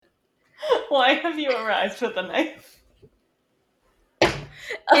Why have you arrived with a knife?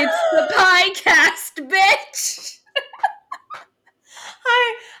 It's the pie cast, bitch!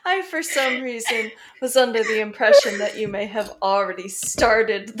 I, for some reason, was under the impression that you may have already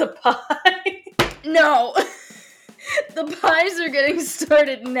started the pie. No. The pies are getting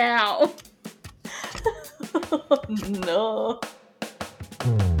started now. No.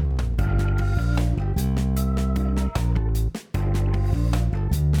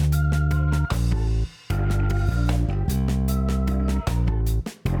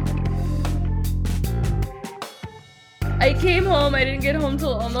 I came home, I didn't get home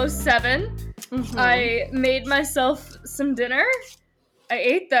till almost 7. Mm-hmm. I made myself some dinner. I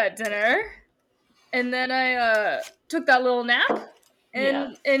ate that dinner. And then I took that little nap.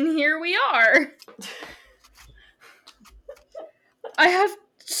 And here we are. I have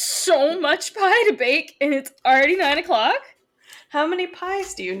so much pie to bake, and it's already 9 o'clock. How many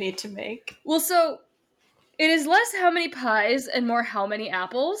pies do you need to make? Well, so it is less how many pies and more how many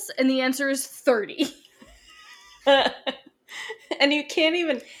apples, and the answer is 30. And you can't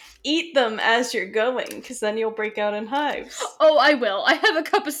even eat them as you're going, because then you'll break out in hives. Oh, I will. I have a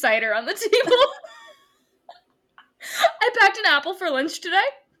cup of cider on the table. I packed an apple for lunch today.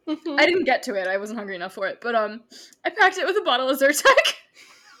 Mm-hmm. I didn't get to it. I wasn't hungry enough for it. But I packed it with a bottle of Zyrtec.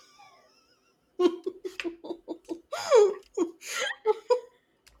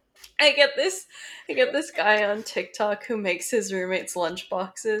 I get this guy on TikTok who makes his roommates lunch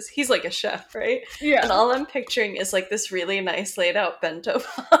boxes. He's like a chef, right? Yeah. And all I'm picturing is like this really nice laid out bento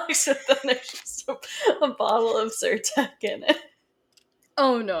box, and then there's just a bottle of Zyrtec in it.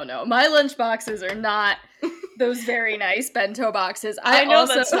 Oh, no. My lunch boxes are not those very nice bento boxes. I know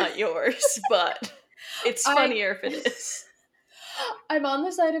that's not yours, but it's funnier if it is. I'm on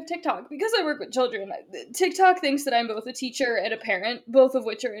the side of TikTok because I work with children. TikTok thinks that I'm both a teacher and a parent, both of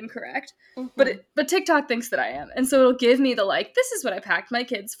which are incorrect. Mm-hmm. But TikTok thinks that I am. And so it'll give me the this is what I packed my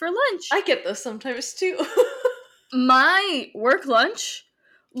kids for lunch. I get those sometimes too. My work lunch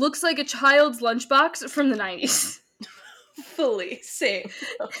looks like a child's lunchbox from the 90s. Fully, same.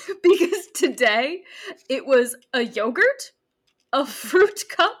 Because today it was a yogurt, a fruit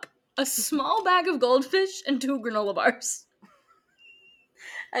cup, a small bag of goldfish, and 2 granola bars.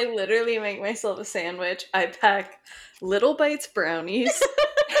 I literally make myself a sandwich. I pack Little Bites brownies,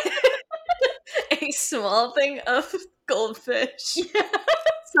 a small thing of goldfish,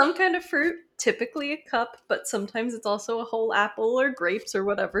 some kind of fruit, typically a cup, but sometimes it's also a whole apple or grapes or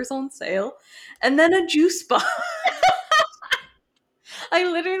whatever's on sale, and then a juice box. I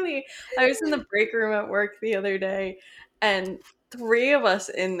was in the break room at work the other day, and 3 of us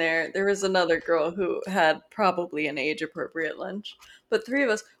in there was another girl who had probably an age-appropriate lunch, but 3 of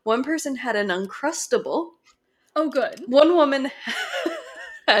us, one person had an Uncrustable. Oh, good. One woman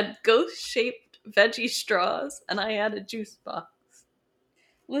had ghost-shaped veggie straws, and I had a juice box.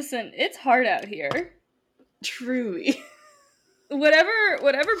 Listen, it's hard out here. Truly.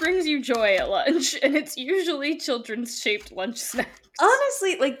 Whatever brings you joy at lunch, and it's usually children's-shaped lunch snacks.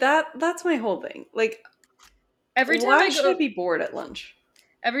 Honestly, that's my whole thing. Every time why should I be bored at lunch?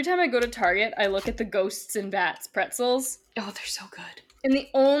 Every time I go to Target, I look at the Ghosts and Bats pretzels. Oh, they're so good. And the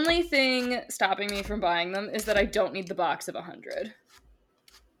only thing stopping me from buying them is that I don't need the box of 100.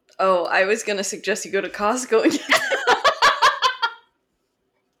 Oh, I was gonna suggest you go to Costco and get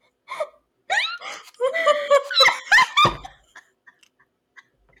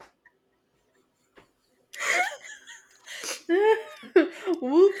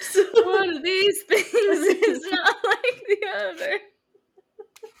Whoops. One of these things is not like the other.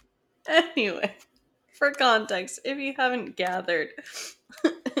 Anyway, for context, if you haven't gathered,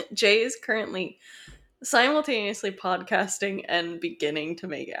 Jay is currently simultaneously podcasting and beginning to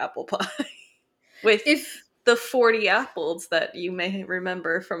make apple pie. With the 40 apples that you may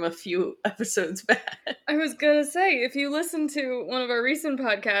remember from a few episodes back. I was gonna say, if you listened to one of our recent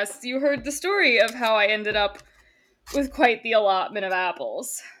podcasts, you heard the story of how I ended up with quite the allotment of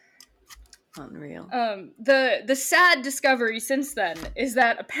apples. Unreal. The sad discovery since then is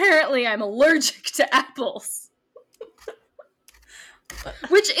that apparently I'm allergic to apples.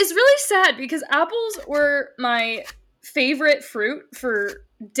 Which is really sad because apples were my favorite fruit for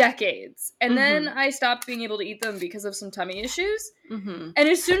decades. And then I stopped being able to eat them because of some tummy issues. Mm-hmm. And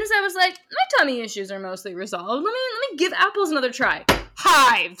as soon as I was like, my tummy issues are mostly resolved, let me give apples another try.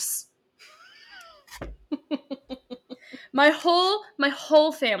 Hives! My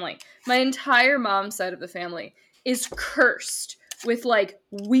whole family, my entire mom's side of the family is cursed with, like,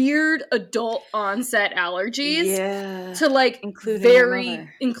 weird adult onset allergies. Yeah. To, like,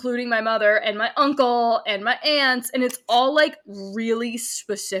 including my mother and my uncle and my aunts, and it's all, like, really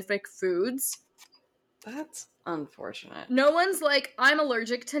specific foods. That's unfortunate. No one's like, I'm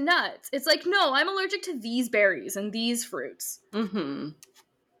allergic to nuts. It's like, no, I'm allergic to these berries and these fruits. Mm-hmm.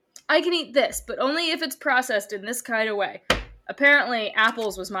 I can eat this, but only if it's processed in this kind of way. Apparently,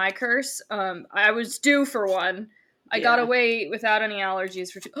 apples was my curse. I was due for one. I got away without any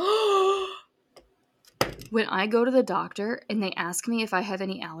allergies for 2. When I go to the doctor and they ask me if I have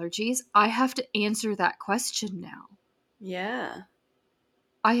any allergies, I have to answer that question now. Yeah.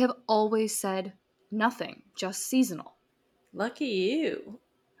 I have always said nothing, just seasonal. Lucky you.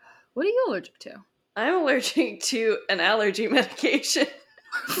 What are you allergic to? I'm allergic to an allergy medication.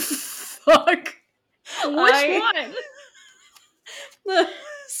 Fuck. Which one?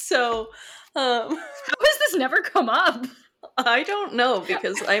 So, how has this never come up? I don't know,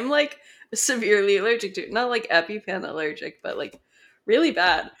 because I'm, like, severely allergic to it. Not, like, EpiPen allergic, but, like, really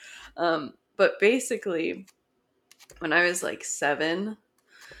bad. But basically, when I was, like, 7,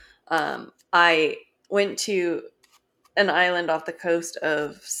 I went to an island off the coast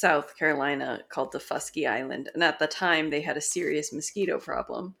of South Carolina called the Fusky Island. And at the time, they had a serious mosquito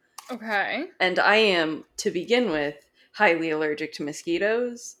problem. Okay. And I am, to begin with, highly allergic to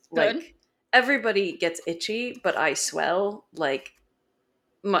mosquitoes. Good. Like, everybody gets itchy, but I swell like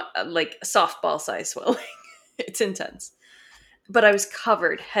softball size swelling. It's intense. But I was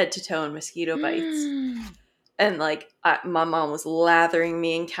covered head to toe in mosquito bites. And, like, my mom was lathering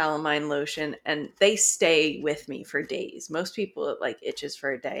me in calamine lotion, and they stay with me for days. Most people, it, like, itches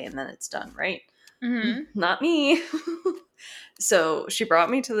for a day, and then it's done, right? Mm-hmm. Not me. So she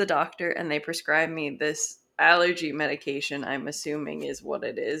brought me to the doctor, and they prescribed me this allergy medication, I'm assuming is what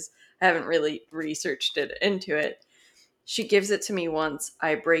it is. I haven't really researched it into it. She gives it to me once.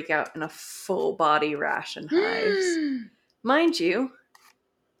 I break out in a full body rash and hives. Mind you,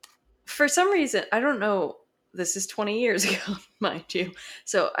 for some reason, I don't know, this is 20 years ago, mind you.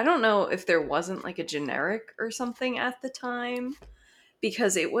 So I don't know if there wasn't, like, a generic or something at the time,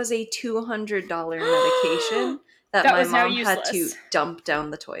 because it was a $200 medication that my mom had to dump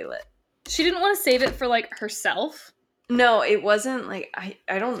down the toilet. She didn't want to save it for, like, herself? No, it wasn't, like,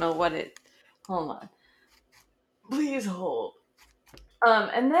 I don't know what it... Hold on. Please hold.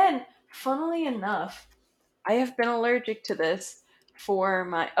 And then, funnily enough, I have been allergic to this for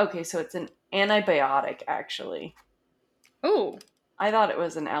my... Okay, so it's an antibiotic, actually. Oh. I thought it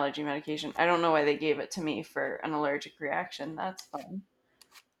was an allergy medication. I don't know why they gave it to me for an allergic reaction. That's fun.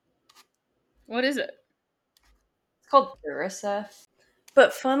 What is it? It's called Duracef.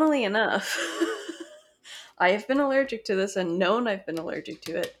 But funnily enough, I have been allergic to this and known I've been allergic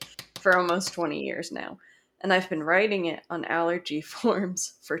to it for almost 20 years now. And I've been writing it on allergy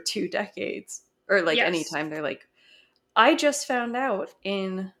forms for 2 decades. Or, like, anytime they're like... I just found out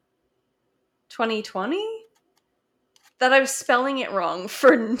in 2020 that I was spelling it wrong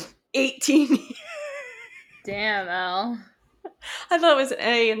for 18 years. Damn, Al. I thought it was an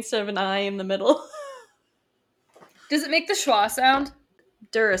A instead of an I in the middle. Does it make the schwa sound?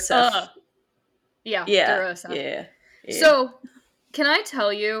 Duracef. Yeah, Duracef. Yeah. So, can I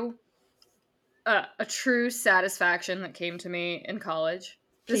tell you a true satisfaction that came to me in college?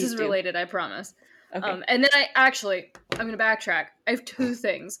 This is related, I promise. Okay. And then I'm going to backtrack. I have 2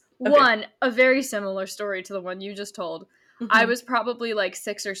 things. Okay. One, a very similar story to the one you just told. Mm-hmm. I was probably, like,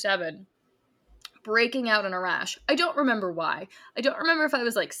 6 or 7, breaking out in a rash. I don't remember why. I don't remember if I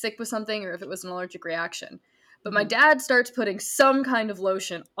was, like, sick with something or if it was an allergic reaction. But my dad starts putting some kind of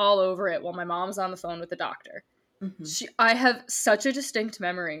lotion all over it while my mom's on the phone with the doctor. Mm-hmm. I have such a distinct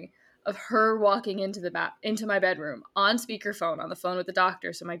memory of her walking into my bedroom on speakerphone on the phone with the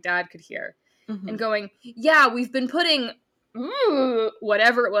doctor so my dad could hear. Mm-hmm. And going, yeah, we've been putting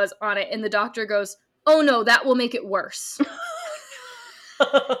whatever it was on it. And the doctor goes, oh no, that will make it worse.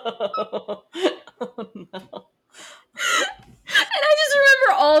 Oh, no. And I just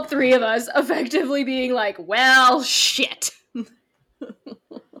remember all 3 of us effectively being like, well, shit.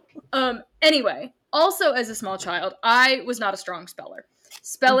 Anyway, also as a small child, I was not a strong speller.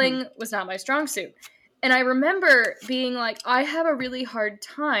 Spelling was not my strong suit. And I remember being like, I have a really hard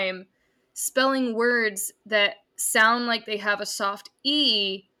time spelling words that sound like they have a soft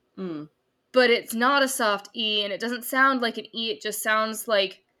E, but it's not a soft E, and it doesn't sound like an E, it just sounds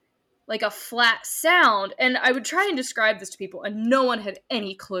like a flat sound. And I would try and describe this to people, and no one had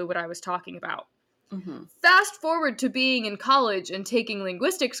any clue what I was talking about. Mm-hmm. Fast forward to being in college and taking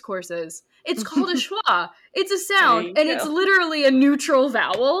linguistics courses. It's called a schwa. It's a sound, and it's literally a neutral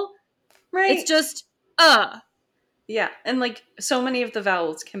vowel. Right. It's just, Yeah, and like so many of the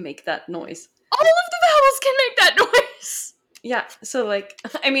vowels can make that noise. All of the vowels can make that noise. Yeah, so like,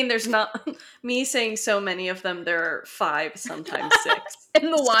 I mean, there's not me saying so many of them. There are 5, sometimes 6.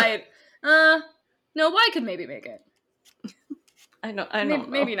 And the Y, no, Y could maybe make it. I don't know.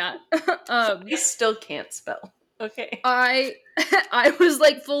 Maybe not. I still can't spell. Okay. I was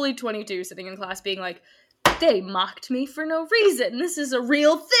like fully 22 sitting in class being like, they mocked me for no reason. This is a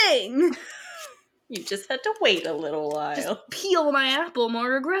real thing. You just had to wait a little while. Just peel my apple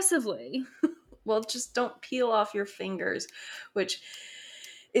more aggressively. Well, just don't peel off your fingers, which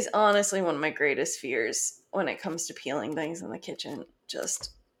is honestly one of my greatest fears when it comes to peeling things in the kitchen.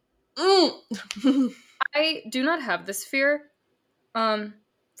 Just I do not have this fear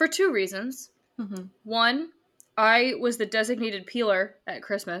for 2 reasons. Mm-hmm. One, I was the designated peeler at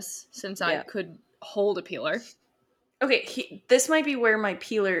Christmas since I could hold a peeler. Okay, this might be where my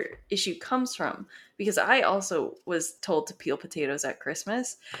peeler issue comes from, because I also was told to peel potatoes at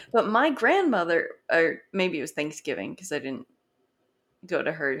Christmas, but my grandmother, or maybe it was Thanksgiving because I didn't go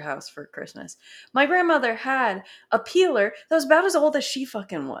to her house for Christmas. My grandmother had a peeler that was about as old as she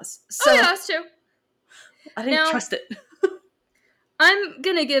fucking was. So oh yeah, that's true. I didn't trust it. I'm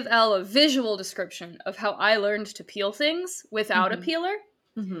gonna give Elle a visual description of how I learned to peel things without a peeler,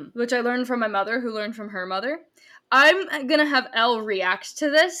 which I learned from my mother, who learned from her mother. I'm gonna have Elle react to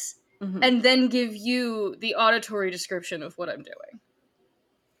this, and then give you the auditory description of what I'm doing.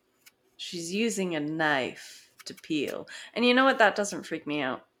 She's using a knife to peel. And you know what? That doesn't freak me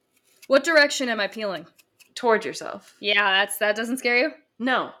out. What direction am I peeling? Toward yourself. Yeah, that doesn't scare you?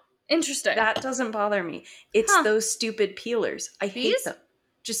 No. Interesting. That doesn't bother me. It's those stupid peelers. I hate them.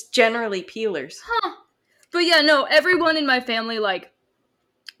 Just generally peelers. But yeah, no, everyone in my family, like,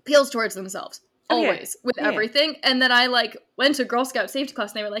 peels towards themselves. Always. With everything. And then I, like, went to Girl Scout safety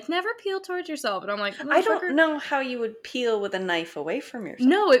class and they were like, never peel towards yourself. And I'm like, I don't know how you would peel with a knife away from yourself.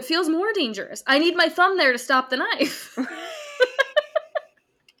 No, it feels more dangerous. I need my thumb there to stop the knife. But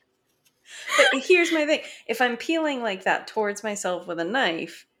here's my thing. If I'm peeling like that towards myself with a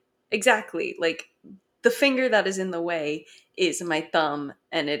knife, exactly, like, the finger that is in the way is my thumb,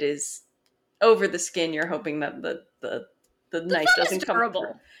 and it is over the skin. You're hoping that the knife doesn't come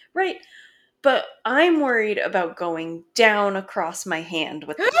through. Right. But I'm worried about going down across my hand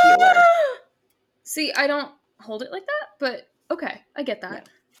with the peeler. See, I don't hold it like that, but okay, I get that.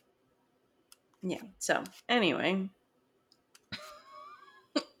 Yeah. So, anyway.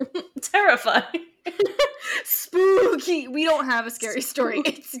 Terrifying. Spooky. We don't have a scary story.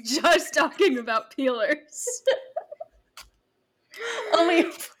 It's just talking about peelers. Only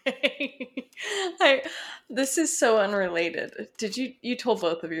this is so unrelated. Did you told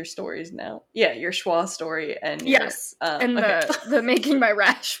both of your stories now? Yeah, your schwa story and your, and the making my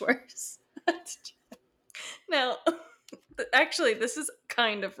rash worse. Now, actually, this is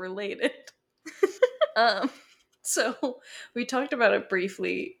kind of related. So we talked about it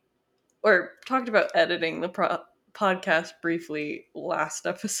briefly, or talked about editing the podcast briefly last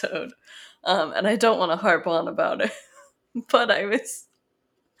episode, and I don't want to harp on about it. But I was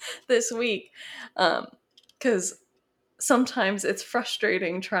this week, because sometimes it's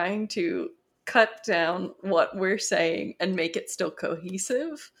frustrating trying to cut down what we're saying and make it still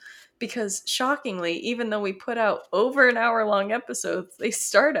cohesive. Because shockingly, even though we put out over an hour-long episodes, they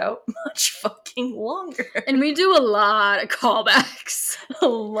start out much fucking longer. And we do a lot of callbacks. A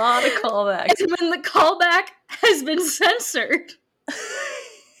lot of callbacks. And when the callback has been censored.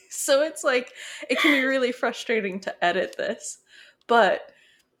 So it's like, it can be really frustrating to edit this. But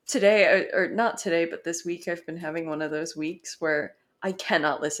today, or not today, but this week, I've been having one of those weeks where I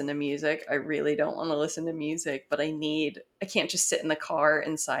cannot listen to music. I really don't want to listen to music, but I can't just sit in the car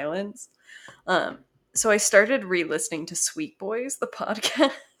in silence. So I started re-listening to Sweet Boys, the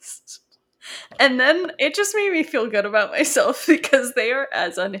podcast. And then it just made me feel good about myself because they are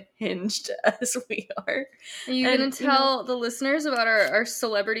as unhinged as we are. Are you going to tell the listeners about our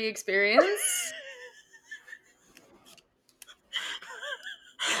celebrity experience?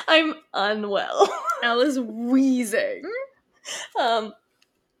 I'm unwell. Elle is wheezing.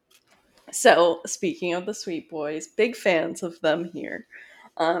 So, speaking of the Sweet Boys, big fans of them here.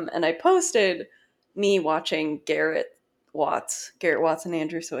 And I posted me watching Garrett Watts and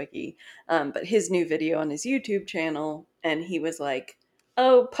Andrew Sawicki, but his new video on his YouTube channel, and he was like,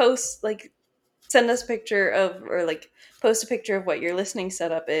 oh, send us a picture of, or like, post a picture of what your listening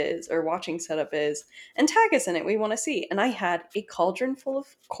setup is, or watching setup is, and tag us in it, we want to see. And I had a cauldron full of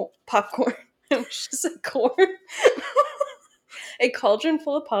popcorn. It was just a corn. A cauldron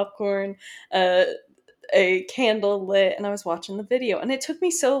full of popcorn, a candle lit and I was watching the video, and it took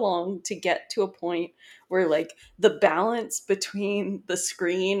me so long to get to a point where like the balance between the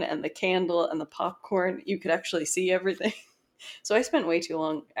screen and the candle and the popcorn, you could actually see everything. So I spent way too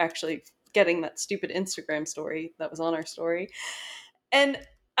long actually getting that stupid Instagram story that was on our story. And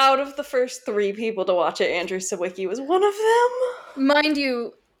out of the first 3 people to watch it, Andrew Sawicki was one of them. Mind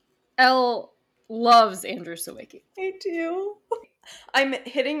you, Elle loves Andrew Sawicki. I do. I'm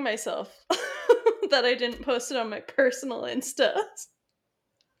hitting myself that I didn't post it on my personal Insta.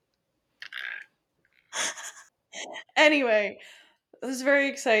 Anyway, I was very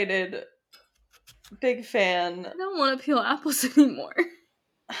excited. Big fan. I don't want to peel apples anymore.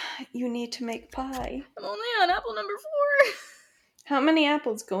 You need to make pie. I'm only on apple number 4. How many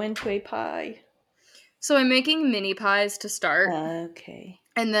apples go into a pie? So I'm making mini pies to start. Okay.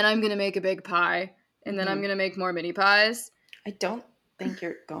 And then I'm going to make a big pie. And then I'm going to make more mini pies. I don't think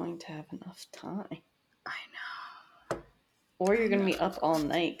you're going to have enough time. I know. Or you're going to be up all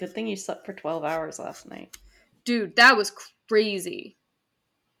night. Good thing you slept for 12 hours last night. Dude, that was crazy.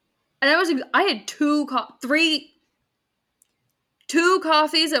 And I had 2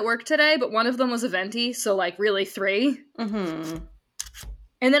 coffees at work today, but one of them was a venti, so like really 3. Mm-hmm.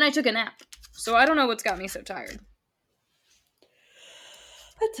 And then I took a nap. So I don't know what's got me so tired.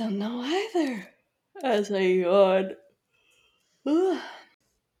 I don't know either. As I yawn.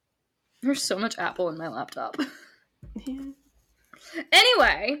 There's so much apple in my laptop. Yeah.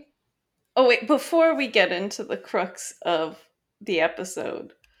 Anyway. Oh wait, before we get into the crux of the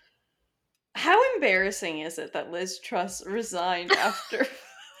episode, how embarrassing is it that Liz Truss resigned after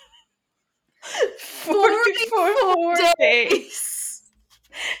 44 days?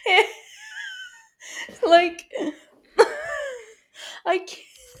 Like, I can't.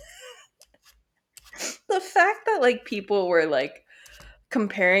 The fact that like people were like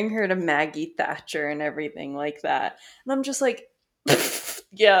comparing her to Maggie Thatcher and everything like that, and I'm just like,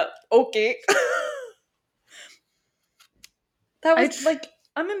 yeah, okay. That was like,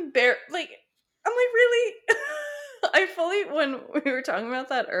 I'm embarrassed. Like, I'm like, really? I fully, when we were talking about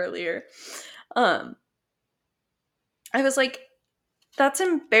that earlier, I was like, that's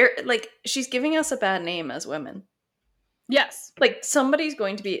like, she's giving us a bad name as women. Yes. Like, somebody's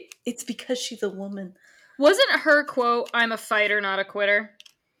going to be, it's because she's a woman. Wasn't her quote, "I'm a fighter, not a quitter"?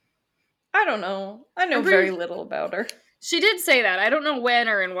 I don't know. I know very little about her. She did say that. I don't know when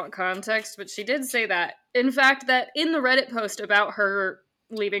or in what context, but she did say that. In fact, that in the Reddit post about her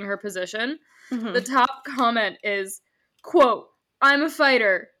leaving her position, the top comment is, quote, "I'm a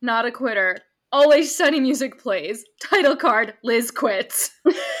fighter, not a quitter. Always Sunny music plays. Title card, Liz quits."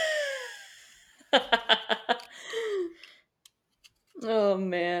 Oh,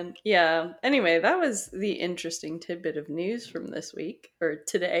 man. Yeah. Anyway, that was the interesting tidbit of news from this week. Or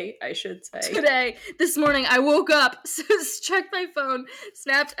today, I should say. Today. This morning, I woke up, checked my phone,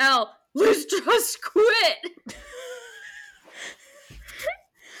 snapped Elle, Liz Truss quit!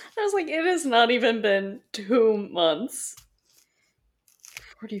 I was like, it has not even been 2 months.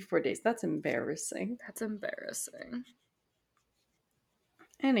 44 days. That's embarrassing. That's embarrassing.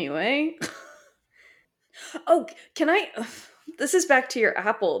 Anyway. Oh, can I... This is back to your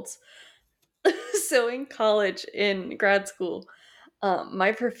apples. So in college, in grad school,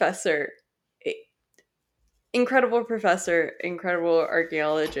 my professor, incredible professor, incredible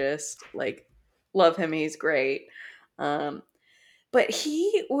archaeologist, like, love him, he's great. But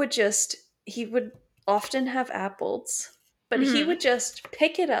he would often have apples, but he would just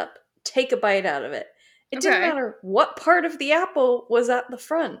pick it up, take a bite out of it. It didn't matter what part of the apple was at the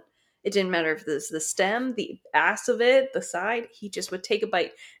front. It didn't matter if it was the stem, the ass of it, the side. He just would take a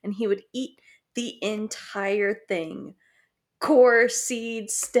bite and he would eat the entire thing. Core, seed,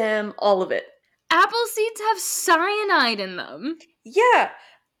 stem, all of it. Apple seeds have cyanide in them. Yeah.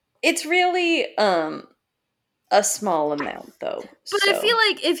 It's really a small amount though. But I feel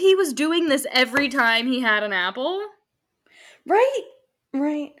like if he was doing this every time he had an apple.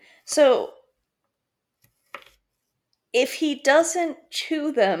 Right. So if he doesn't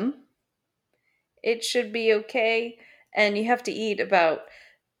chew them, it should be okay. And you have to eat about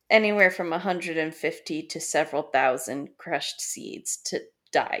anywhere from 150 to several thousand crushed seeds to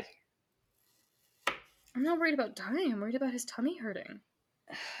die. I'm not worried about dying. I'm worried about his tummy hurting.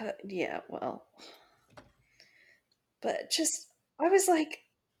 Yeah, well. But I was like,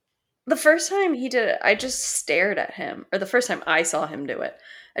 the first time he did it, I just stared at him. Or the first time I saw him do it,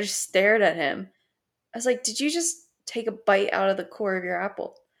 I just stared at him. I was like, did you just take a bite out of the core of your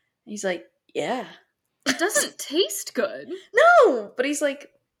apple? And he's like, yeah. It doesn't taste good. No! But he's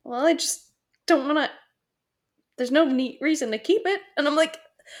like, well, I just don't want to... There's no neat reason to keep it. And I'm like,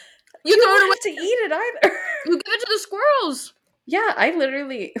 You throw it away. Have to eat it either. You give it to the squirrels. Yeah, I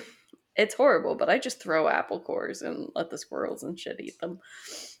literally, it's horrible, but I just throw apple cores and let the squirrels and shit eat them.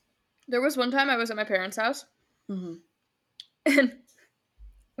 There was one time I was at my parents' house, and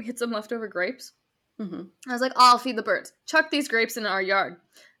we had some leftover grapes. I was like, I'll feed the birds. Chuck these grapes in our yard.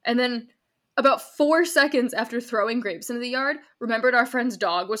 And then about 4 seconds after throwing grapes into the yard, remembered our friend's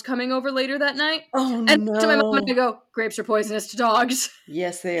dog was coming over later that night. Oh, and no. to my mom, I go, grapes are poisonous to dogs.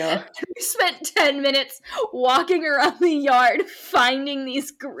 Yes, they are. We spent 10 minutes walking around the yard finding these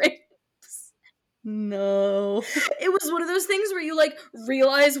grapes. No. It was one of those things where you, like,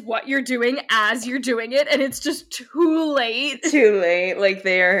 realize what you're doing as you're doing it, and it's just too late. Too late. Like,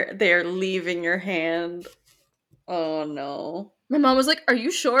 they're leaving your hand. Oh, no. My mom was like, are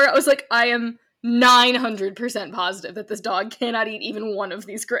you sure? I was like, I am 900% positive that this dog cannot eat even one of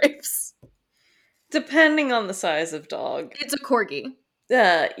these grapes. Depending on the size of dog. It's a corgi.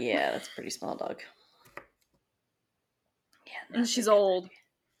 Yeah, that's a pretty small dog. Yeah, and she's old.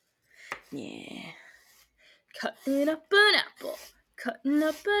 Yeah. Cutting up an apple. Cutting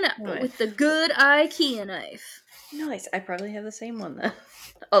up an apple with the good IKEA knife. Nice. I probably have the same one then.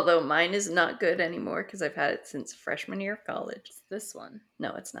 Although mine is not good anymore because I've had it since freshman year of college. It's this one.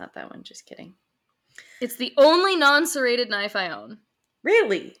 No, it's not that one. Just kidding. It's the only non-serrated knife I own.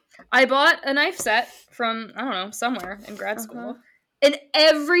 Really? I bought a knife set from, I don't know, somewhere in grad school. And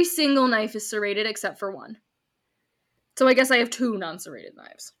every single knife is serrated except for one. So I guess I have 2 non-serrated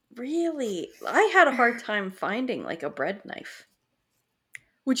knives. Really? I had a hard time finding, like, a bread knife.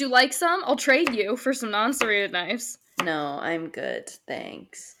 Would you like some? I'll trade you for some non-serrated knives. No, I'm good.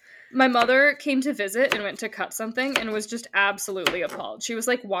 Thanks. My mother came to visit and went to cut something and was just absolutely appalled. She was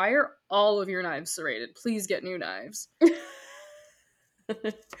like, why are all of your knives serrated? Please get new knives.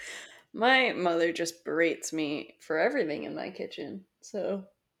 My mother just berates me for everything in my kitchen, so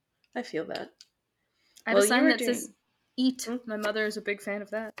I feel that. I have a sign that says eat. My mother is a big fan of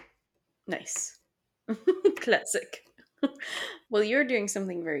that. Nice. Classic. Well, you're doing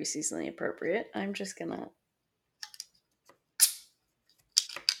something very seasonally appropriate. I'm just gonna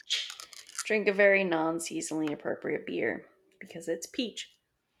drink a very non-seasonally appropriate beer because it's peach.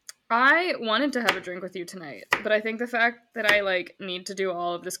 I wanted to have a drink with you tonight, but I think the fact that I, like, need to do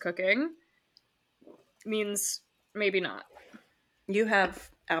all of this cooking means maybe not. You have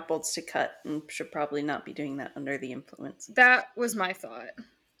apples to cut and should probably not be doing that under the influence. That was my thought.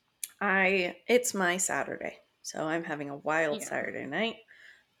 It's my Saturday, so I'm having a wild Saturday night.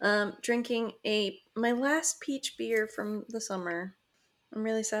 Drinking my last peach beer from the summer. I'm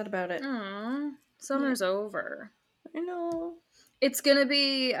really sad about it. Aww, summer's over. I know.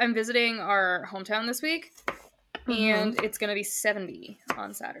 I'm visiting our hometown this week, and it's gonna be 70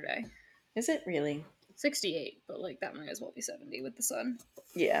 on Saturday. Is it really? 68, but, like, that might as well be 70 with the sun.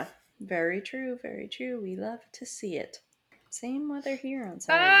 Yeah, very true, very true. We love to see it. Same weather here on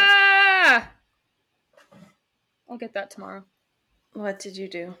Saturday. Ah! I'll get that tomorrow. What did you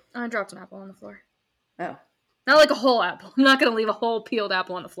do? I dropped an apple on the floor. Oh. Not like a whole apple. I'm not gonna leave a whole peeled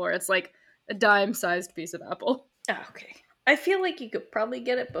apple on the floor. It's like a dime-sized piece of apple. Oh, okay. I feel like you could probably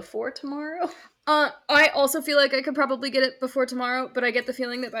get it before tomorrow. I also feel like I could probably get it before tomorrow, but I get the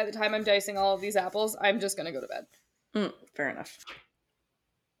feeling that by the time I'm dicing all of these apples, I'm just gonna go to bed. Fair enough.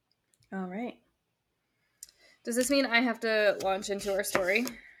 All right. Does this mean I have to launch into our story?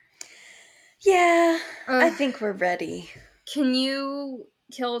 Yeah, I think we're ready. Can you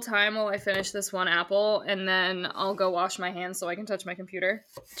kill time while I finish this one apple, and then I'll go wash my hands so I can touch my computer?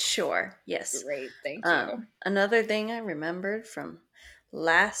 Sure, yes. Great, thank you. Another thing I remembered from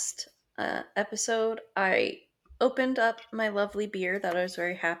last episode, I opened up my lovely beer that I was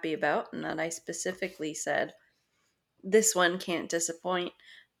very happy about, and that I specifically said, this one can't disappoint.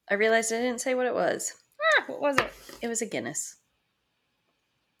 I realized I didn't say what it was. What was it? It was a Guinness.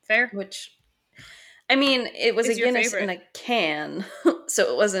 Fair. Which, I mean, it was a Guinness in a can,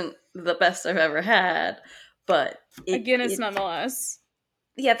 so it wasn't the best I've ever had, but a Guinness nonetheless.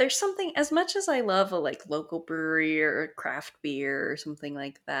 Yeah, there's something, as much as I love a, like, local brewery or a craft beer or something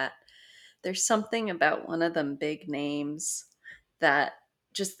like that, there's something about one of them big names that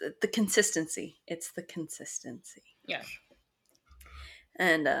just, the consistency. It's the consistency. Yeah.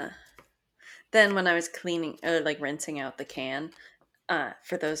 And then when I was cleaning, or, like, rinsing out the can,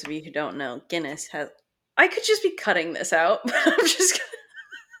 for those of you who don't know, Guinness has, I could just be cutting this out, but I'm just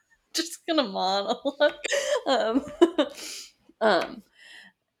gonna monologue.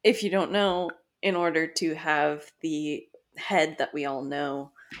 If you don't know, in order to have the head that we all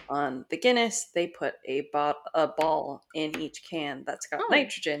know on the Guinness, they put a ball in each can that's got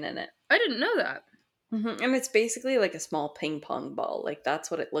nitrogen in it. I didn't know that. Mm-hmm. And it's basically like a small ping pong ball. Like, that's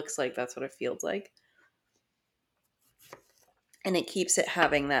what it looks like. That's what it feels like. And it keeps it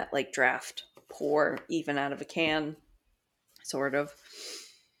having that, like, draft pour even out of a can, sort of.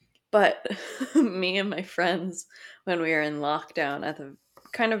 But me and my friends, when we were in lockdown at the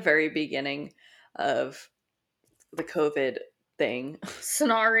kind of very beginning of the COVID thing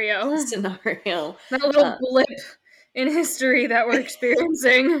Scenario. scenario, That little blip in history that we're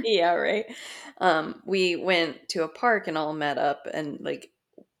experiencing. yeah, right. We went to a park and all met up, and like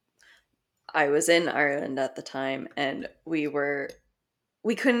I was in Ireland at the time, and we weren't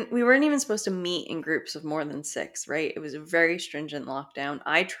even supposed to meet in groups of more than 6, right? It was a very stringent lockdown.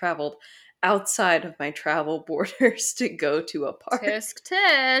 I traveled outside of my travel borders to go to a park. Tisk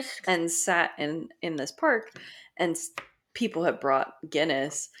tisk. And sat in this park, and people had brought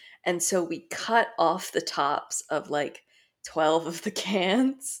Guinness, and so we cut off the tops of like 12 of the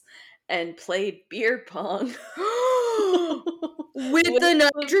cans and played beer pong With the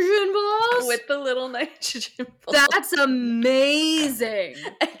nitrogen balls? with the little nitrogen balls. That's amazing.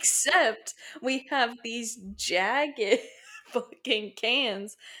 Except we have these jagged fucking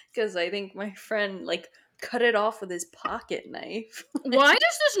cans because I think my friend like cut it off with his pocket knife. Why is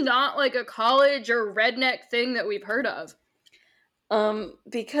this not like a college or redneck thing that we've heard of?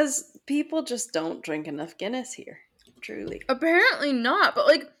 Because people just don't drink enough Guinness here. Truly. Apparently not, but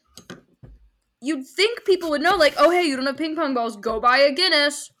like you'd think people would know, like, oh hey, you don't have ping pong balls, go buy a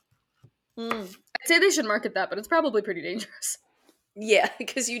Guinness. I'd say they should market that, but it's probably pretty dangerous. Yeah,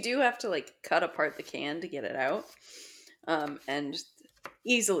 because you do have to like cut apart the can to get it out. And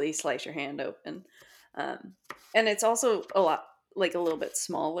easily slice your hand open. And it's also a little bit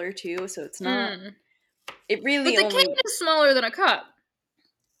smaller too, so it's not it really But the can is smaller than a cup.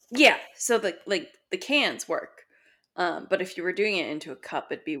 Yeah, so the cans work. But if you were doing it into a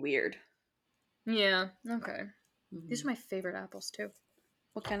cup, it'd be weird. Yeah, okay. These are my favorite apples too.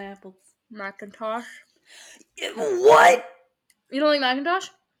 What kind of apples? Macintosh. What? You don't like Macintosh?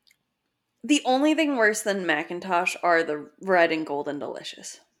 The only thing worse than Macintosh are the Red and Golden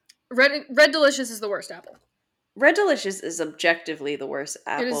Delicious. Red Delicious is the worst apple. Red Delicious is objectively the worst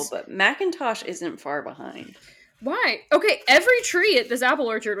apple, but Macintosh isn't far behind. Why? Okay, every tree at this apple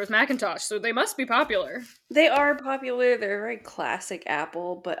orchard was Macintosh, so they must be popular. They are popular. They're a very classic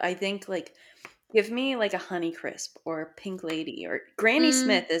apple, but I think, like, give me, like, a Honeycrisp or a Pink Lady, or Granny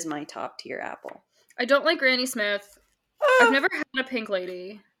Smith is my top tier apple. I don't like Granny Smith. I've never had a Pink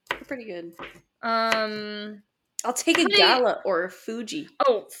Lady. They're pretty good. I'll take a Gala or a Fuji.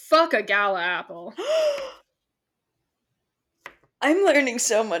 Oh, fuck a Gala apple. I'm learning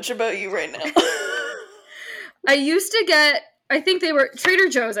so much about you right now. I used to get, I think they were, Trader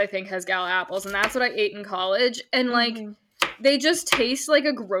Joe's I think has Gala apples, and that's what I ate in college, and like, they just taste like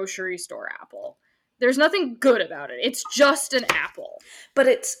a grocery store apple. There's nothing good about it. It's just an apple. But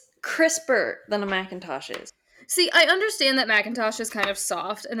it's crisper than a Macintosh is. See, I understand that Macintosh is kind of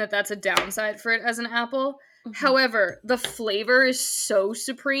soft and that that's a downside for it as an apple. However, the flavor is so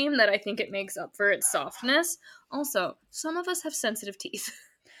supreme that I think it makes up for its softness. Also, some of us have sensitive teeth.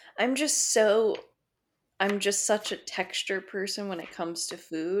 I'm just such a texture person when it comes to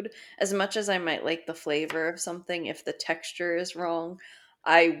food. As much as I might like the flavor of something, if the texture is wrong,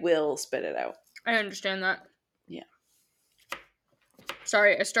 I will spit it out. I understand that. Yeah.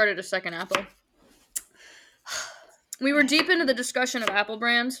 Sorry, I started a second apple. We were deep into the discussion of apple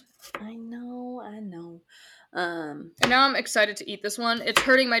brands. I know. And now I'm excited to eat this one. It's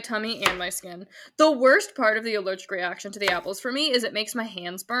hurting my tummy and my skin. The worst part of the allergic reaction to the apples for me is it makes my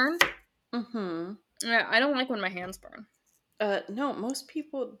hands burn. Yeah, I don't like when my hands burn. No, most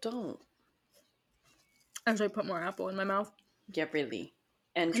people don't. As I put more apple in my mouth. Yeah, really.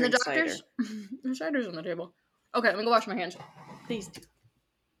 And drink cider. The cider's on the table. Okay, let me go wash my hands. Please do.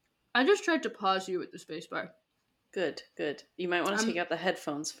 I just tried to pause you with the spacebar. Good. You might want to take out the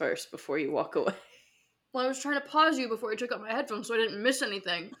headphones first before you walk away. Well, I was trying to pause you before I took out my headphones so I didn't miss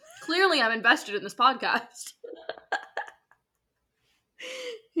anything. Clearly, I'm invested in this podcast.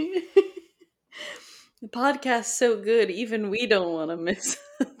 The podcast's so good, even we don't want to miss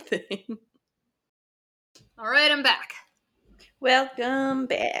a thing. Alright, I'm back. Welcome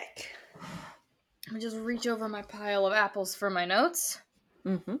back. Let me just reach over my pile of apples for my notes.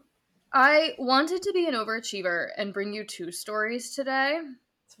 I wanted to be an overachiever and bring you 2 stories today.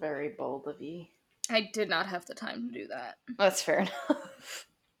 It's very bold of you. I did not have the time to do that. That's fair enough.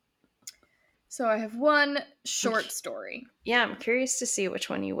 So I have one short story. Yeah, I'm curious to see which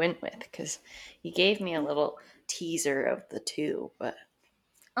one you went with, because you gave me a little teaser of the 2, but...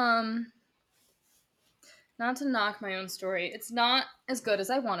 Now not to knock my own story, it's not as good as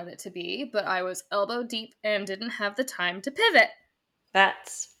I wanted it to be, but I was elbow deep and didn't have the time to pivot.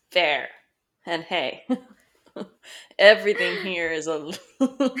 That's fair. And hey, everything here is a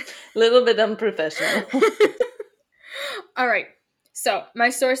little bit unprofessional. All right. So,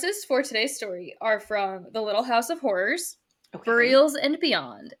 my sources for today's story are from The Little House of Horrors, Burials and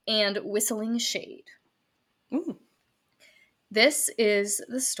Beyond, and Whistling Shade. Ooh. This is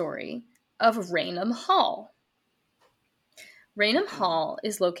the story of Raynham Hall. Raynham Hall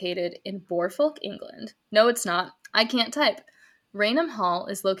is located in Norfolk, England. No, it's not. I can't type. Raynham Hall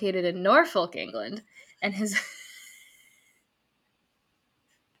is located in Norfolk, England, and his...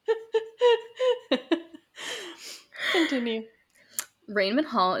 Continue. Raynham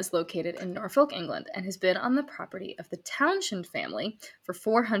Hall is located in Norfolk, England, and has been on the property of the Townshend family for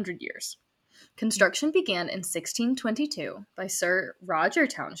 400 years. Construction began in 1622 by Sir Roger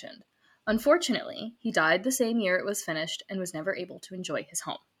Townshend. Unfortunately, he died the same year it was finished and was never able to enjoy his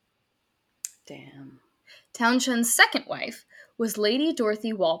home. Damn. Townshend's second wife was Lady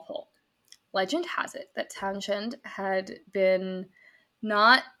Dorothy Walpole. Legend has it that Townshend had been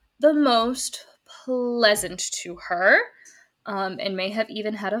not the most pleasant to her, and may have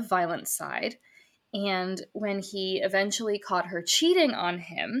even had a violent side. And when he eventually caught her cheating on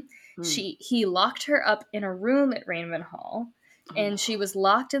him, he locked her up in a room at Raynham Hall, and she was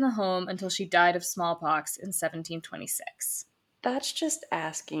locked in the home until she died of smallpox in 1726. That's just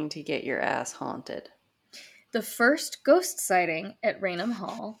asking to get your ass haunted. The first ghost sighting at Raynham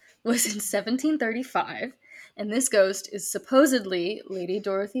Hall was in 1735, and this ghost is supposedly Lady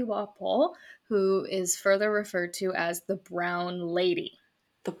Dorothy Walpole, who is further referred to as the Brown Lady.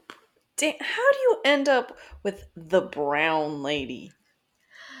 How do you end up with the Brown Lady?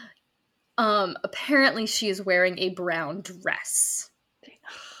 Apparently she is wearing a brown dress.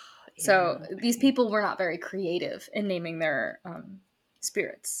 So these people were not very creative in naming their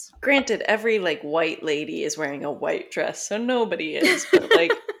spirits. Granted, every white lady is wearing a white dress, so nobody is. But I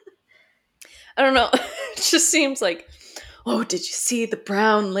don't know. It just seems like, oh, did you see the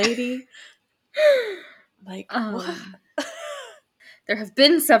Brown Lady? What? There have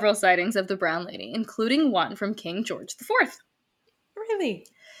been several sightings of the Brown Lady, including one from King George IV. Really?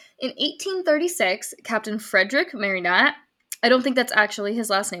 In 1836, Captain Frederick Marinat, I don't think that's actually his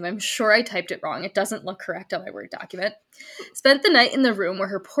last name. I'm sure I typed it wrong. It doesn't look correct on my Word document. Spent the night in the room where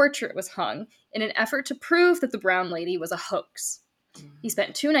her portrait was hung in an effort to prove that the Brown Lady was a hoax. He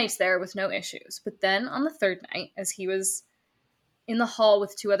spent 2 nights there with no issues. But then on the 3rd night, as he was in the hall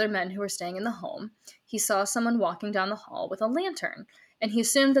with 2 other men who were staying in the home, he saw someone walking down the hall with a lantern, and he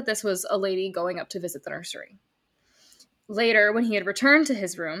assumed that this was a lady going up to visit the nursery. Later, when he had returned to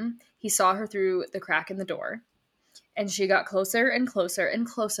his room, he saw her through the crack in the door, and she got closer and closer and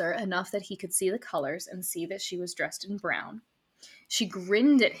closer, enough that he could see the colors and see that she was dressed in brown. She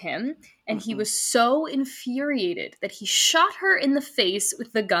grinned at him, and he was so infuriated that he shot her in the face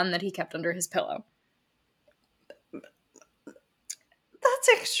with the gun that he kept under his pillow. That's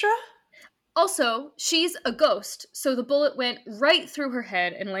extra. Also, she's a ghost, so the bullet went right through her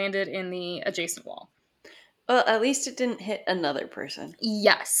head and landed in the adjacent wall. Well, at least it didn't hit another person.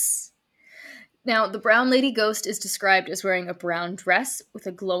 Yes. Now, the Brown Lady ghost is described as wearing a brown dress with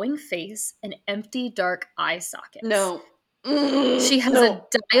a glowing face and empty, dark eye sockets. No. She has a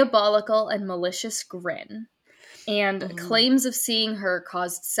diabolical and malicious grin, and claims of seeing her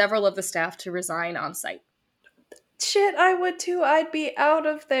caused several of the staff to resign on site. Shit, I would too. I'd be out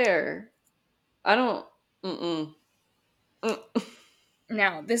of there. I don't...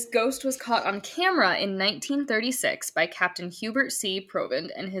 Now, this ghost was caught on camera in 1936 by Captain Hubert C. Provend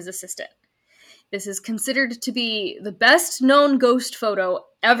and his assistant. This is considered to be the best known ghost photo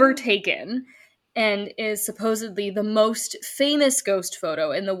ever taken, and is supposedly the most famous ghost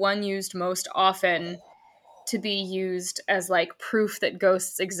photo and the one used most often to be used as proof that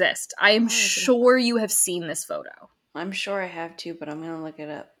ghosts exist. I am sure you have seen this photo. I'm sure I have too, but I'm gonna look it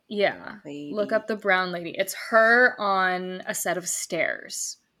up. Yeah. Look up the Brown Lady. It's her on a set of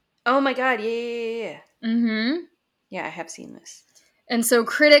stairs. Oh my god, yeah. Mm-hmm. Yeah, I have seen this. And so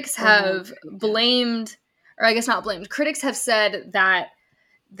critics have blamed, or I guess not blamed, critics have said that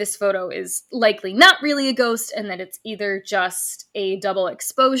this photo is likely not really a ghost and that it's either just a double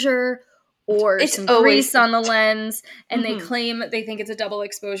exposure or some grease on the lens. And they think it's a double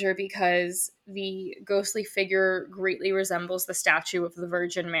exposure because the ghostly figure greatly resembles the statue of the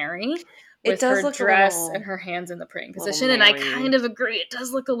Virgin Mary with her dress and her hands in the praying position. And I kind of agree. It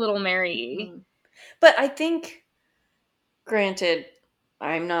does look a little Mary. But I think, granted,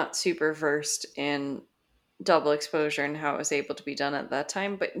 I'm not super versed in double exposure and how it was able to be done at that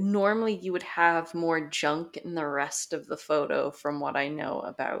time, but normally you would have more junk in the rest of the photo from what I know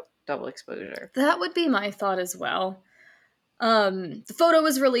about double exposure. That would be my thought as well. The photo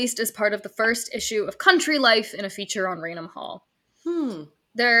was released as part of the first issue of Country Life in a feature on Raynham Hall.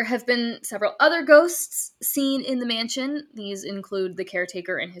 There have been several other ghosts seen in the mansion. These include the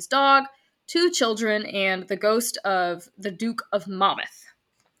caretaker and his dog, 2 children, and the ghost of the Duke of Monmouth.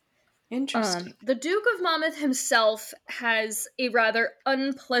 Interesting. The Duke of Monmouth himself has a rather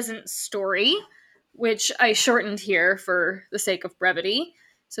unpleasant story, which I shortened here for the sake of brevity.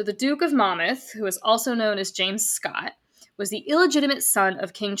 So the Duke of Monmouth, who is also known as James Scott, was the illegitimate son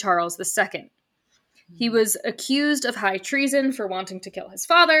of King Charles II. He was accused of high treason for wanting to kill his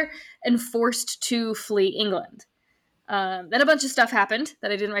father and forced to flee England. Then a bunch of stuff happened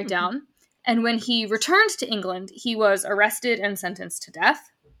that I didn't write down. And when he returned to England, he was arrested and sentenced to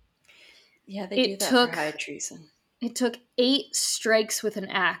death. Yeah, they do that for high treason. It took 8 strikes with an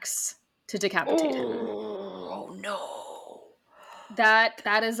axe to decapitate him. Oh no.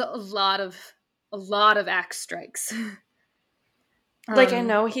 That is a lot of axe strikes. Like, I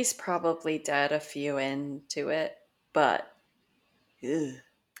know he's probably dead a few into it, but ugh.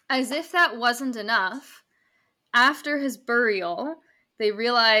 As if that wasn't enough, after his burial, they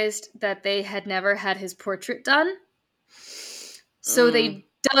realized that they had never had his portrait done. So they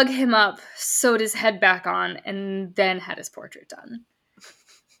dug him up, sewed his head back on, and then had his portrait done.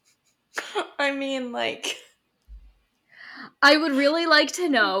 I mean, like... I would really like to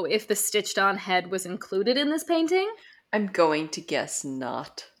know if the stitched-on head was included in this painting. I'm going to guess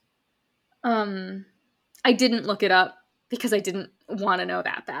not. I didn't look it up because I didn't want to know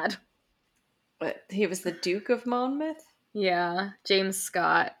that bad. What? He was the Duke of Monmouth? Yeah, James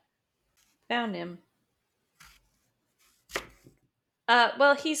Scott. Found him.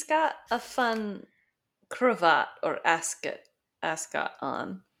 Well, he's got a fun cravat or ascot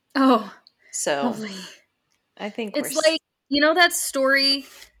on. Oh, so lovely. I think it's like, you know that story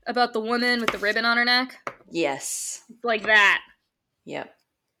about the woman with the ribbon on her neck? Yes. Like that. Yep.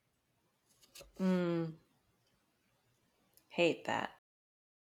 Hate that.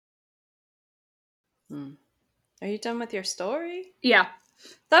 Are you done with your story? Yeah.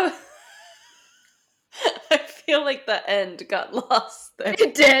 I feel like the end got lost there.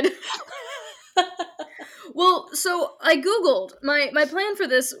 It did. Well, so I Googled. My plan for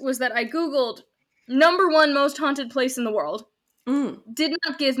this was that I Googled #1 most haunted place in the world. Did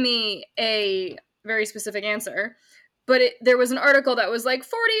not give me a very specific answer. But there was an article that was like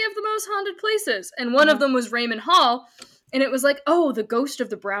 40 of the most haunted places. And one of them was Raynham Hall. And it was like, oh, the ghost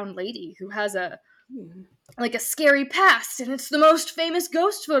of the brown lady who has a scary past. And it's the most famous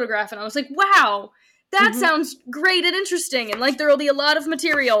ghost photograph. And I was like, wow, that sounds great and interesting. And like, there will be a lot of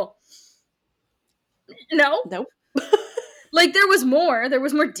material. No. Nope. Like, there was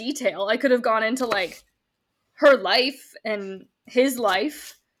more detail. I could have gone into like her life and his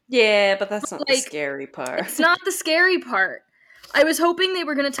life. Yeah, but that's not the scary part. It's not the scary part. I was hoping they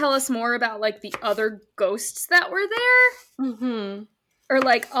were going to tell us more about, like, the other ghosts that were there. Or,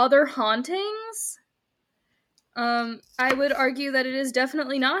 like, other hauntings. I would argue that it is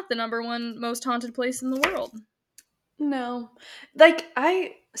definitely not the #1 most haunted place in the world. No. Like,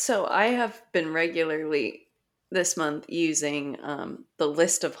 I have been regularly this month using the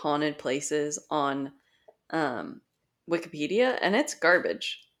list of haunted places on Wikipedia, and it's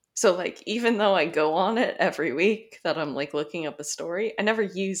garbage. So, like, even though I go on it every week that I'm, like, looking up a story, I never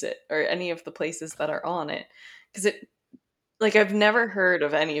use it or any of the places that are on it. Because it, like, I've never heard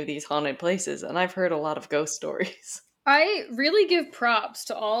of any of these haunted places, and I've heard a lot of ghost stories. I really give props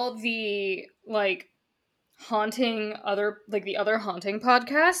to all the, like, the other haunting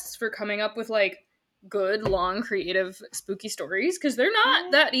podcasts for coming up with, like, good, long, creative, spooky stories, because they're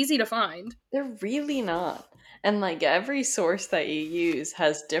not that easy to find. They're really not. And, like, every source that you use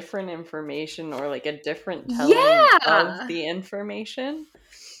has different information or, like, a different telling of the information.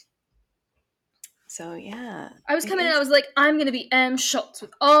 So, yeah. I was coming in, I was like, I'm going to be M. Schultz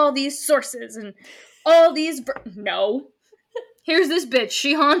with all these sources and all these... No. Here's this bitch.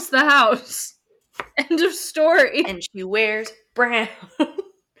 She haunts the house. End of story. And she wears brown.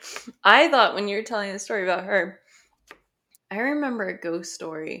 I thought when you were telling the story about her, I remember a ghost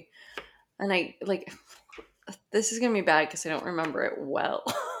story. And I, like... This is going to be bad because I don't remember it well.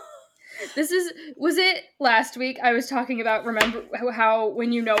 Was it last week I was talking about, remember how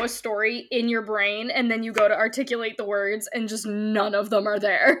when you know a story in your brain and then you go to articulate the words and just none of them are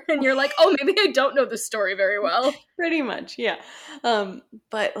there. And you're like, oh, maybe I don't know this story very well. Pretty much, yeah.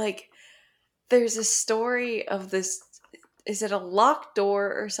 But, like, there's a story of this, is it a locked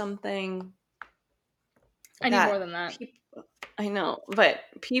door or something? I need more than that. I know, but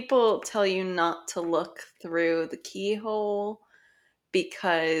people tell you not to look through the keyhole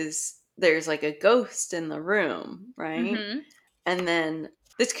because there's like a ghost in the room, right? Mm-hmm. And then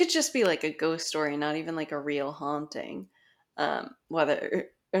this could just be like a ghost story, not even like a real haunting. Whether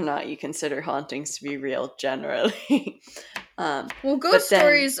or not you consider hauntings to be real generally. Well, ghost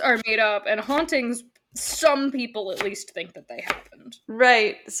stories are made up, and hauntings, some people at least think that they happened.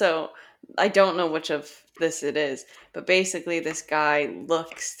 Right. So I don't know which of this it is, but basically this guy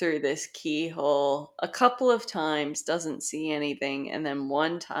looks through this keyhole a couple of times, doesn't see anything, and then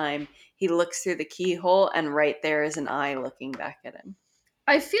one time he looks through the keyhole and right there is an eye looking back at him.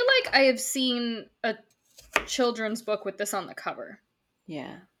 I feel like I have seen a children's book with this on the cover.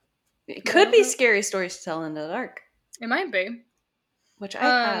 Yeah. It could be Scary Stories to Tell in the Dark. It might be. Which I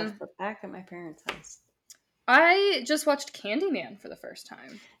have, but back at my parents' house. I just watched Candyman for the first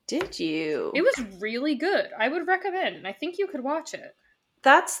time. Did you? It was really good. I would recommend, and I think you could watch it.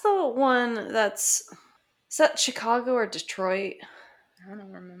 That's the one that's... Is that Chicago or Detroit? I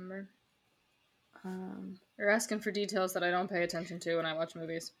don't remember. You're asking for details that I don't pay attention to when I watch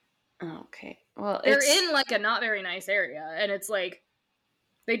movies. Okay. Well, they're in, like, a not very nice area, and it's, like,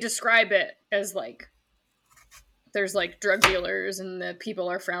 they describe it as, like, there's, like, drug dealers, and the people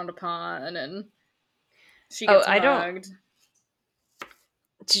are frowned upon, and she gets mugged.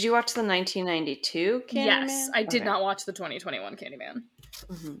 Did you watch the 1992 Candyman? Yes, I did not watch the 2021 Candyman.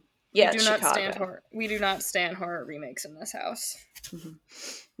 Mm-hmm. Yeah, we do not stand horror remakes in this house. Mm-hmm.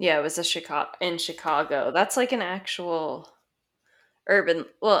 Yeah, it was in Chicago. That's like an actual urban...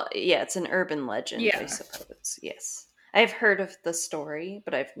 Well, yeah, it's an urban legend, I suppose. Yes. I've heard of the story,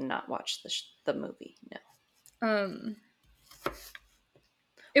 but I've not watched the movie, no.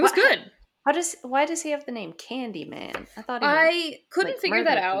 It was good. Why does he have the name Candyman? I couldn't figure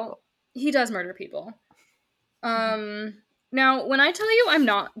that out. People. He does murder people. Now, when I tell you I'm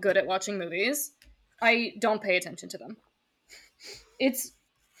not good at watching movies, I don't pay attention to them. It's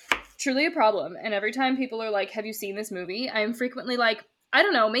truly a problem, and every time people are like, have you seen this movie? I'm frequently like, I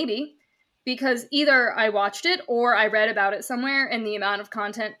don't know, maybe. Because either I watched it or I read about it somewhere, and the amount of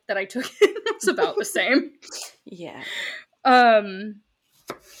content that I took in was about the same. Yeah.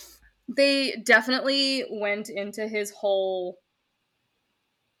 They definitely went into his whole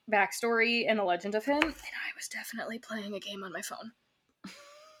backstory and the legend of him, and I was definitely playing a game on my phone.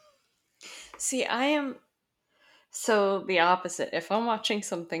 See, I am so the opposite. If I'm watching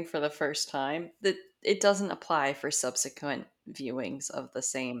something for the first time, it doesn't apply for subsequent viewings of the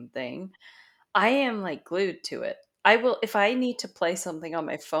same thing. I am like glued to it. I will, if I need to play something on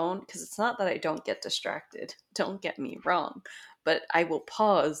my phone, because it's not that I don't get distracted, don't get me wrong, but I will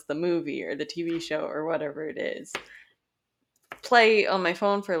pause the movie or the TV show or whatever it is, play on my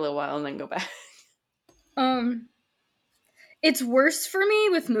phone for a little while, and then go back. It's worse for me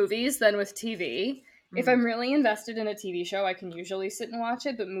with movies than with TV. If I'm really invested in a TV show, I can usually sit and watch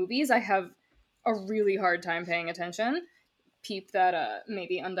it, but movies, I have a really hard time paying attention. Peep that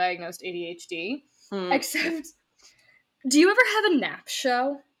maybe undiagnosed ADHD. Except, do you ever have a nap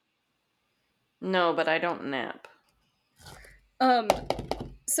show? No, but I don't nap.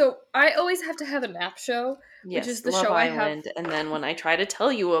 So I always have to have a nap show, which is the Love show Island, I have. And then when I try to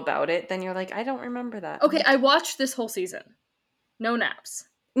tell you about it, then you're like, I don't remember that. Okay, I watched this whole season. No naps.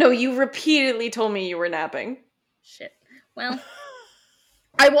 No, you repeatedly told me you were napping. Shit. Well,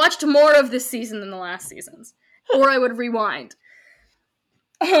 I watched more of this season than the last seasons. Or I would rewind.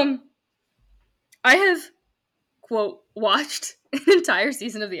 I have, quote, watched an entire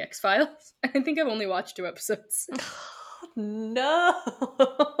season of The X-Files. I think I've only watched 2 episodes. No.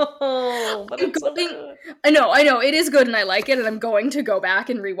 But it's so good. I know. It is good and I like it, and I'm going to go back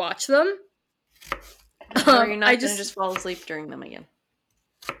and rewatch them. Or you're not going to just fall asleep during them again.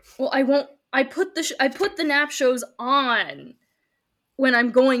 Well, I won't. I put the nap shows on when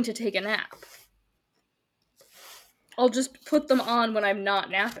I'm going to take a nap. I'll just put them on when I'm not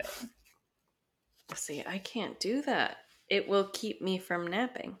napping. See, I can't do that. It will keep me from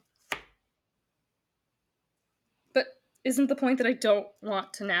napping. But isn't the point that I don't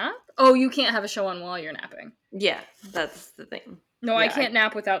want to nap? Oh, you can't have a show on while you're napping. Yeah, that's the thing. No, yeah, I can't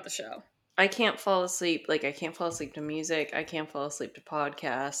nap without the show. I can't fall asleep. Like, I can't fall asleep to music. I can't fall asleep to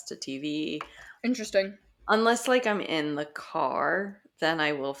podcasts, to TV. Interesting. Unless, like, I'm in the car, then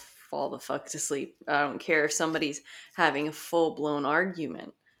I will fall the fuck to sleep. I don't care if somebody's having a full-blown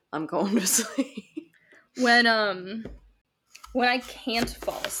argument. I'm going to sleep. When I can't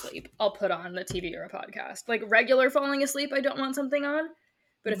fall asleep, I'll put on the TV or a podcast. Like, regular falling asleep, I don't want something on.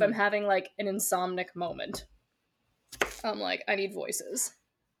 But if I'm having, like, an insomnic moment, I'm like, I need voices.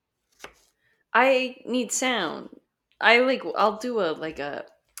 I need sound. I'll do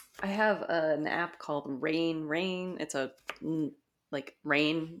I have an app called Rain. It's a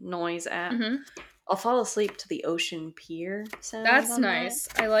rain noise app. Mm-hmm. I'll fall asleep to the ocean pier sound. That's on nice.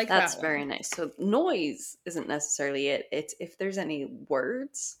 That. I like That's that. Very one. nice. So noise isn't necessarily it. It's if there's any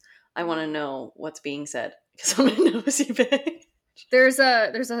words, I want to know what's being said because I'm a nosy bitch. There's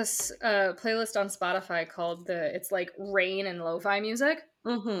a playlist on Spotify called it's like rain and lo-fi music.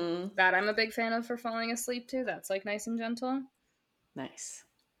 Mm-hmm. That I'm a big fan of for falling asleep to. That's like nice and gentle. Nice.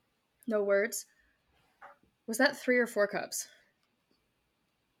 No words. Was that 3 or 4 cups?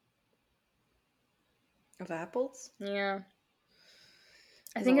 Of apples? Yeah.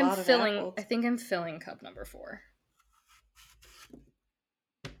 I There's think a I'm lot of filling. apples. I think I'm filling cup number 4.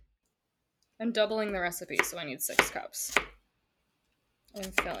 I'm doubling the recipe, so I need 6 cups.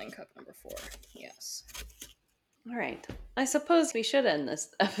 I'm filling cup number 4. Yes. All right. I suppose we should end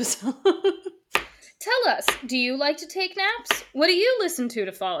this episode. Tell us, do you like to take naps? What do you listen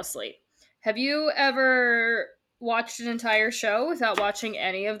to fall asleep? Have you ever watched an entire show without watching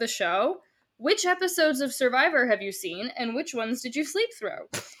any of the show? Which episodes of Survivor have you seen, and which ones did you sleep through?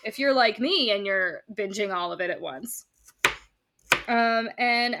 If you're like me and you're binging all of it at once.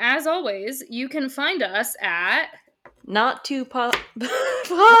 And as always, you can find us at... Not too pod.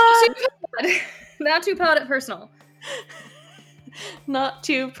 Not too pod at personal. Not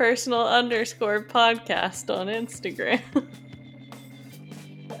too personal _podcast on Instagram.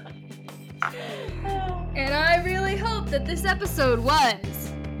 And I really hope that this episode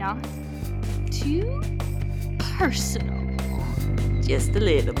was not too personal. Just a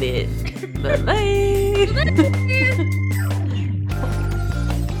little bit. Bye-bye.